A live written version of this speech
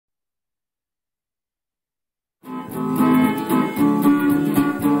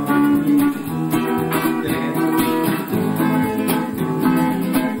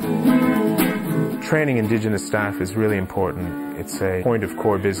Training Indigenous staff is really important. It's a point of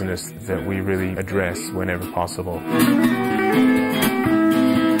core business that we really address whenever possible.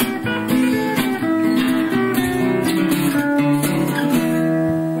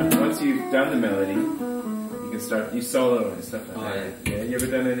 Once you've done the melody, you can start, you solo and stuff like that. Yeah, you ever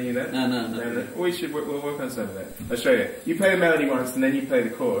done any of that? No. We'll work on some of that. I'll show you. You play the melody once and then you play the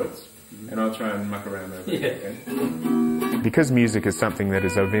chords, and I'll try and muck around over it. Okay? Because music is something that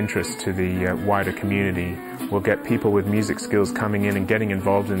is of interest to the wider community, we'll get people with music skills coming in and getting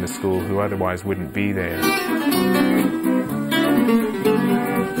involved in the school who otherwise wouldn't be there.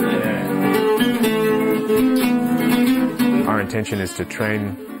 Our intention is to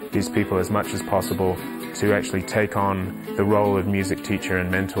train these people as much as possible to actually take on the role of music teacher and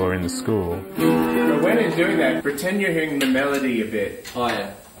mentor in the school. But when you're doing that, pretend you're hearing the melody a bit. Oh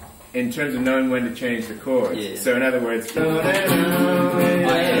yeah. In terms of knowing when to change the chords. Yeah. So in other words, so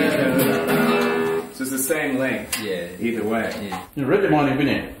it's the same length, either way.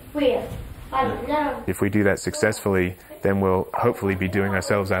 If we do that successfully, then we'll hopefully be doing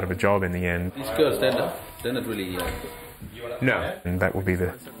ourselves out of a job in the end. These girls, they're not really... No. And that will be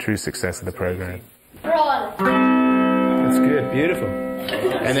the true success of the program. That's good, beautiful.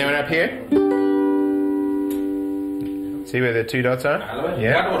 And then up here? See where the two dots are?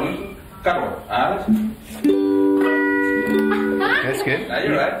 Yeah. That's good.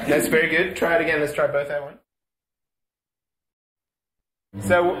 That's very good. Try it again. Let's try both at once.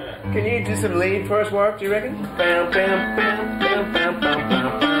 So, can you do some lead for us, Warp, do you reckon?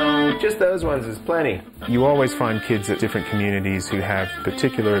 Just those ones is plenty. You always find kids at different communities who have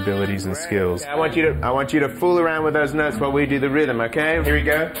particular abilities and skills. I want you to fool around with those notes while we do the rhythm, okay? Here we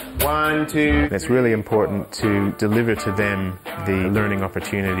go. 1, 2. It's really important to deliver to them the learning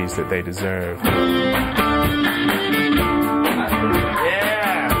opportunities that they deserve.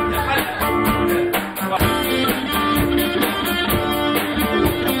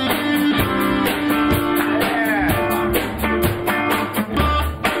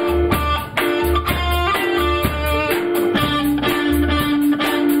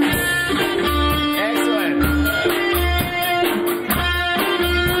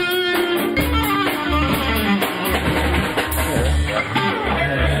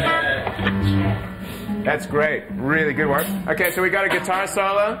 That's great. Really good work. Okay, so we got a guitar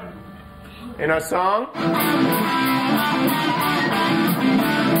solo in our song.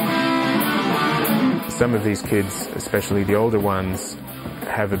 Some of these kids, especially the older ones,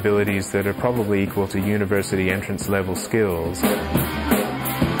 have abilities that are probably equal to university entrance level skills.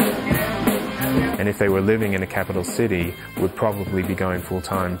 And if they were living in a capital city, would probably be going full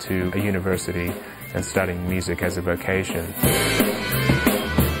time to a university and studying music as a vocation.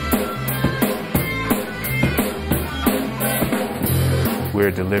 We're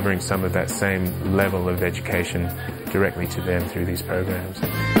delivering some of that same level of education directly to them through these programs.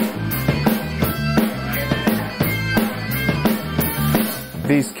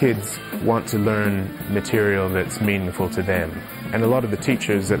 These kids want to learn material that's meaningful to them. And a lot of the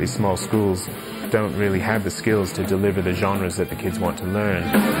teachers at these small schools don't really have the skills to deliver the genres that the kids want to learn.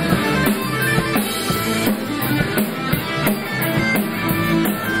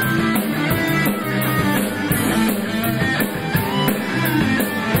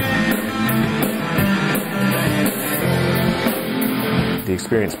 The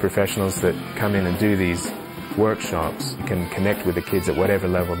experienced professionals that come in and do these workshops can connect with the kids at whatever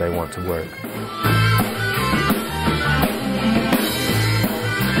level they want to work.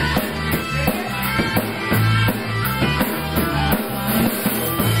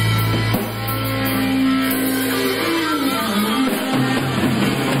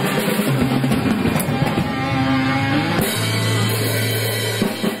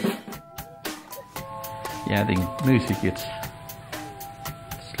 Yeah, I think music, it's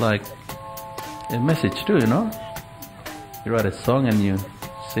like a message too, you know. You write a song and you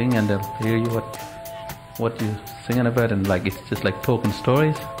sing and they'll hear you what you're singing about, and like it's just like talking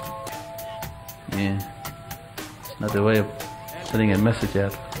stories. Yeah, it's another way of sending a message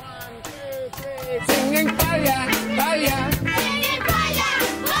out.